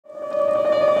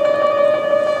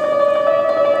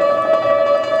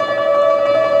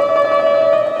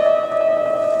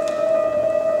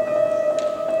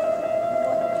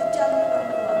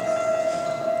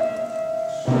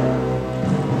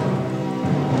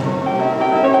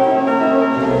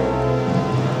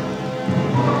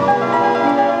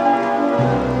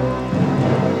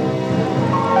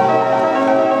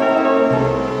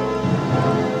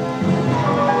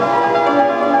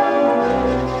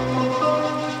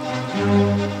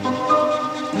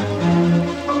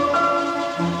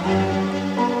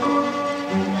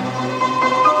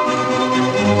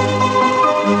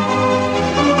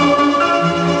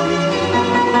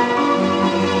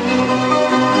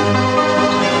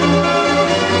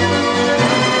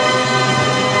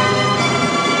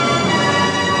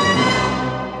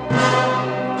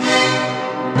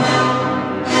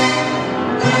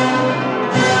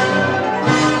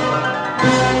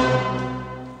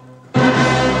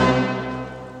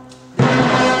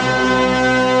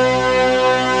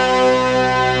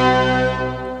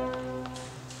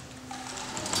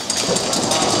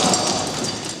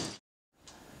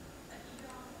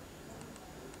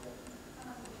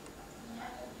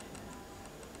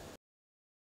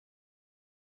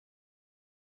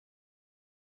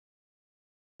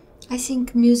I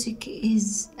think music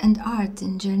is, and art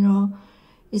in general,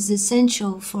 is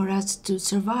essential for us to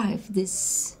survive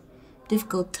these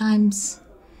difficult times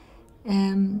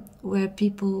where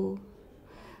people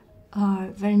are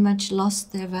very much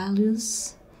lost their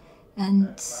values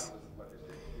and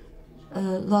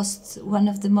lost one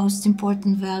of the most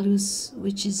important values,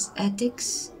 which is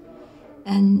ethics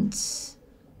and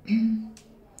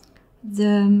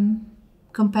the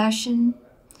compassion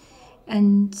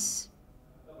and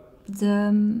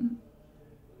the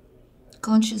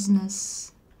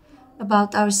consciousness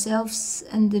about ourselves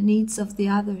and the needs of the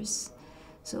others.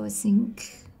 So I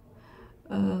think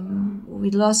we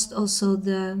lost also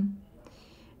the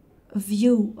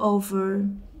view over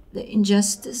the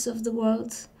injustice of the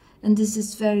world, and this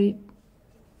is very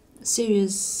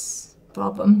serious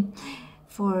problem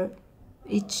for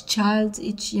each child,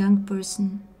 each young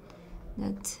person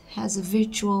that has a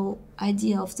virtual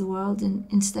idea of the world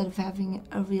instead of having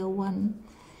a real one.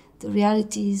 The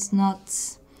reality is not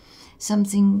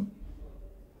something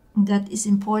that is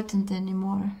important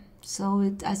anymore. So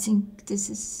I think this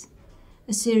is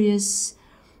a serious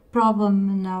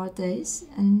problem nowadays,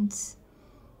 and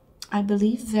I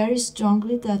believe very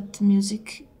strongly that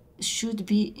music should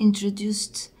be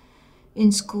introduced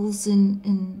in schools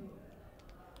in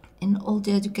all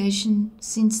the education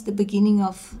since the beginning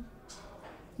of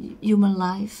human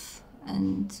life,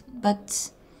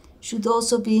 but should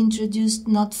also be introduced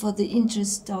not for the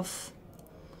interest of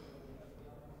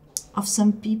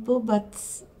some people,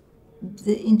 but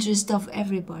the interest of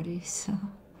everybody. So,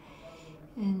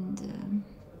 and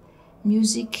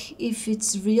music, if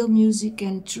it's real music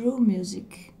and true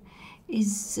music,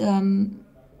 is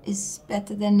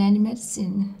better than any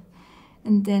medicine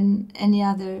and than any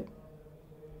other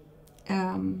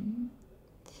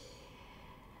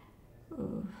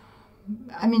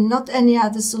I mean, not any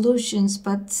other solutions,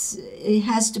 but it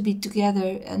has to be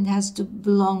together and has to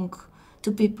belong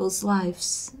to people's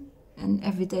lives and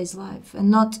everyday's life, and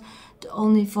not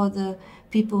only for the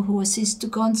people who assist to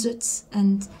concerts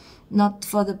and not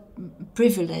for the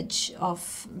privilege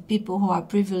of people who are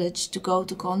privileged to go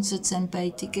to concerts and pay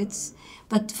tickets,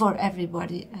 but for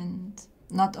everybody. And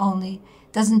not only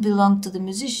doesn't belong to the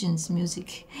musicians,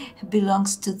 music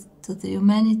belongs to the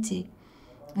humanity.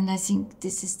 And I think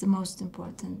this is the most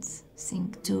important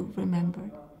thing to remember.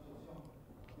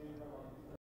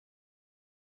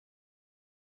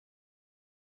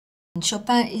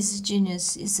 Chopin is a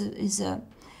genius, is a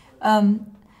how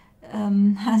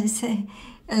do you say,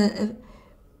 a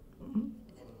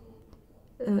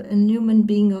human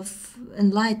being of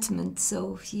enlightenment.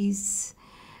 So he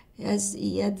had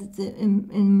the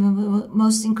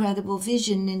most incredible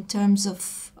vision in terms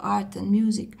of art and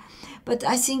music. But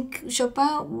I think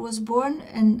Chopin was born,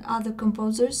 and other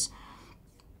composers,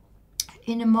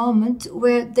 in a moment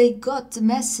where they got the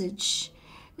message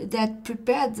that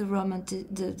prepared the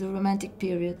romantic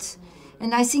period.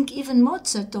 And I think even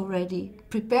Mozart already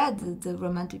prepared the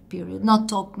romantic period, not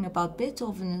talking about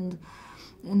Beethoven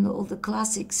and all the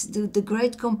classics. The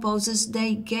great composers,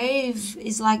 they gave,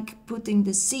 is like putting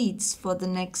the seeds for the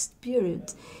next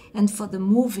period, and for the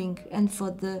moving, and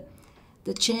for the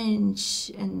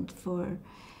change, and for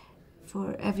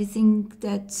everything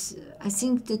that I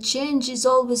think the change is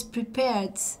always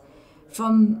prepared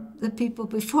from the people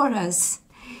before us.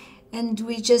 And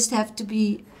we just have to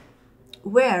be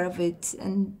aware of it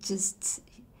and just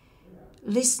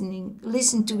listen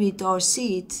to it or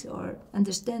see it or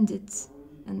understand it.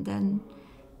 And then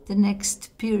the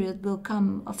next period will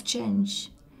come of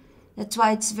change. That's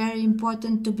why it's very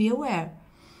important to be aware.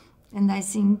 And I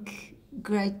think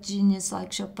great genius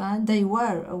like Chopin, they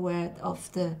were aware of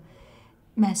the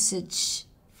message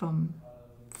from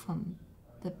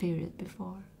the period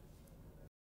before.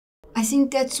 I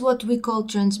think that's what we call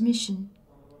transmission.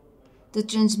 The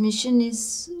transmission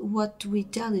is what we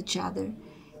tell each other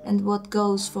and what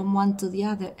goes from one to the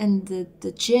other, and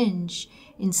the change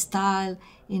in style,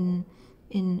 in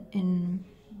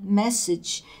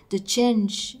message, the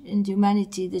change in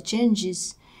humanity, the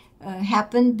changes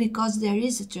happen because there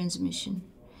is a transmission,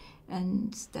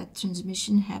 and that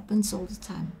transmission happens all the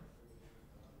time.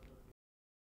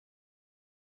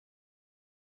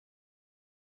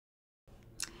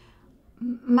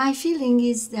 My feeling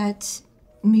is that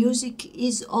music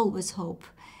is always hope,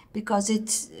 because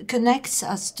it connects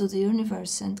us to the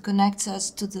universe and connects us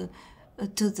to the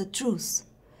truth,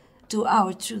 to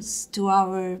our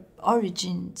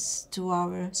origins, to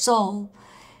our soul.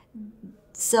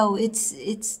 So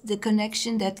it's the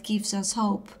connection that gives us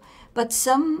hope. But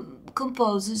some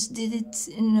composers did it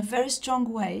in a very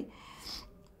strong way,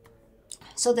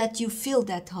 so that you feel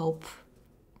that hope.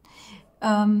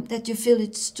 that you feel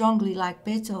it strongly like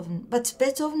Beethoven. But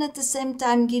Beethoven at the same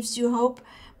time gives you hope,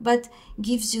 but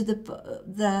gives you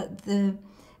the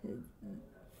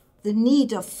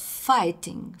need of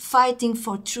fighting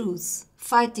for truth,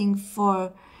 fighting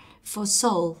for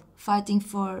soul, fighting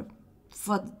for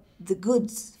the good,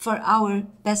 for our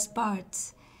best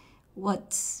parts,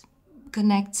 what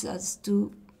connects us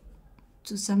to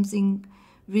something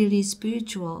really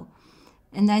spiritual.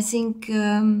 And I think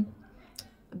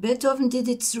Beethoven did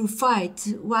it through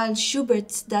fight, while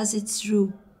Schubert does it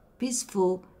through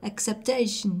peaceful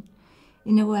acceptation,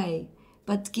 in a way,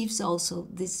 but gives also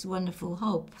this wonderful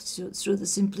hope through the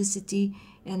simplicity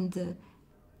and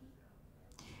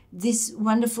this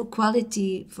wonderful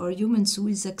quality for humans who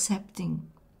is accepting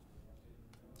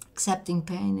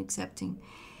pain, accepting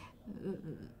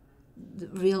the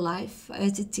real life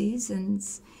as it is, and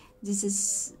this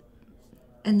is,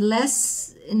 and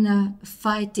less in a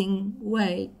fighting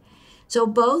way. So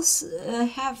both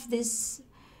have this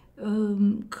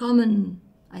common,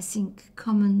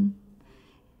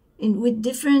 with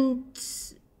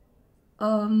different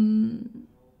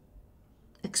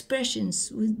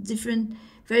expressions, with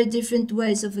very different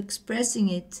ways of expressing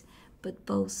it, but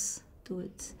both do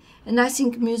it. And I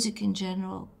think music in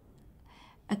general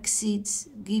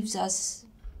gives us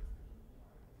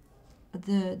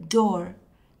the door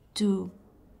to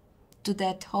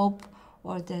that hope,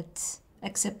 or that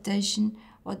acceptation,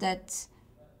 or that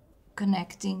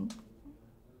connecting,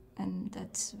 and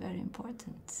that's very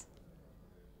important.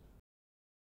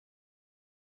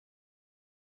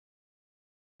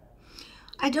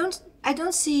 I don't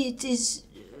see it is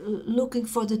looking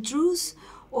for the truth,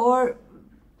 or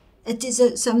it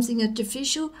is something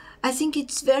artificial. I think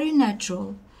it's very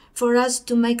natural for us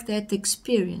to make that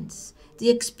experience, the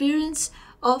experience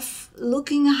of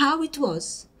looking how it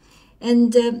was.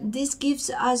 And this gives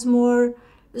us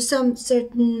some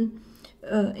certain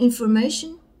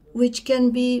information, which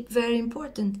can be very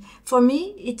important. For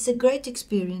me, it's a great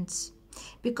experience,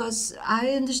 because I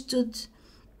understood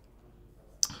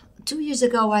 2 years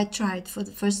ago, I tried for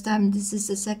the first time. This is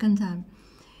the second time.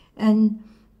 And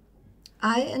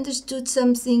I understood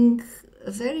something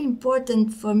very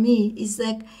important for me, is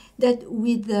that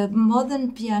with the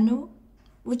modern piano,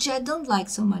 which I don't like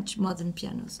so much, modern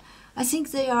pianos, I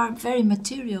think they are very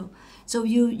material. So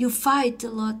you fight a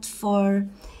lot for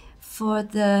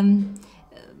the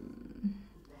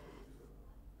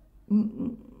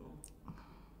you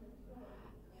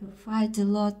fight a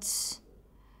lot.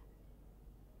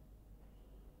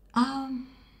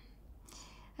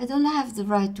 I don't have the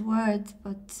right word,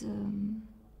 but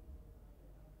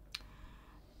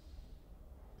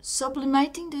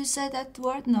sublimating, do you say that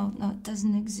word? No, it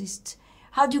doesn't exist.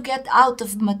 How do you get out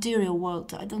of material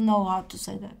world? I don't know how to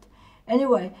say that.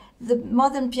 Anyway, the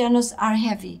modern pianos are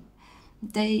heavy.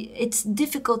 It's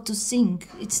difficult to sing.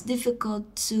 It's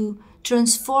difficult to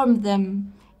transform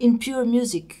them in pure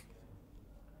music.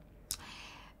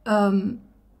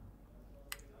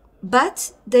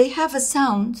 But they have a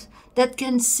sound that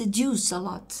can seduce a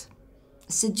lot.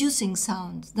 Seducing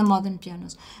sound, the modern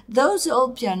pianos. Those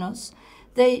old pianos,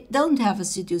 they don't have a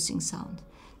seducing sound.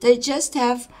 They just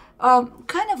have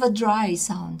kind of a dry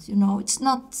sound, It's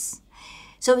not...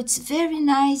 So it's very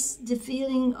nice, the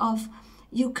feeling of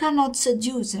you cannot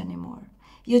seduce anymore.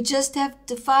 You just have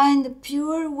to find a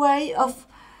pure way of...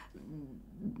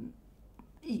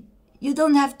 You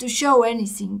don't have to show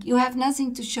anything. You have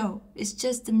nothing to show. It's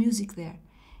just the music there.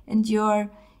 And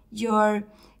your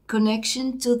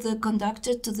connection to the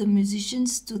conductor, to the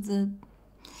musicians, to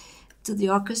the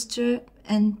orchestra,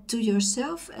 and to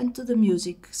yourself, and to the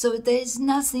music. So there is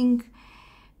nothing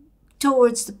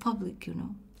towards the public,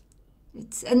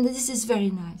 And this is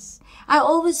very nice. I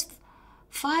always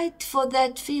fight for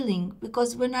that feeling,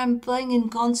 because when I'm playing in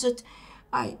concert,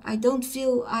 I don't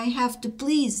feel I have to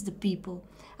please the people.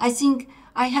 I think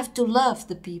I have to love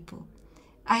the people.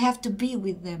 I have to be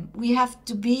with them. We have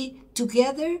to be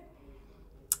together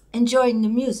enjoying the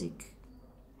music.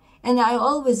 And I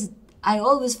always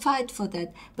fight for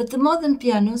that. But the modern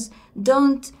pianos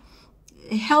don't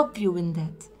help you in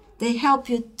that. They help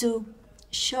you to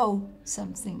show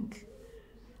something,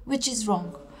 which is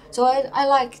wrong. So I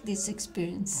like this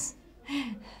experience.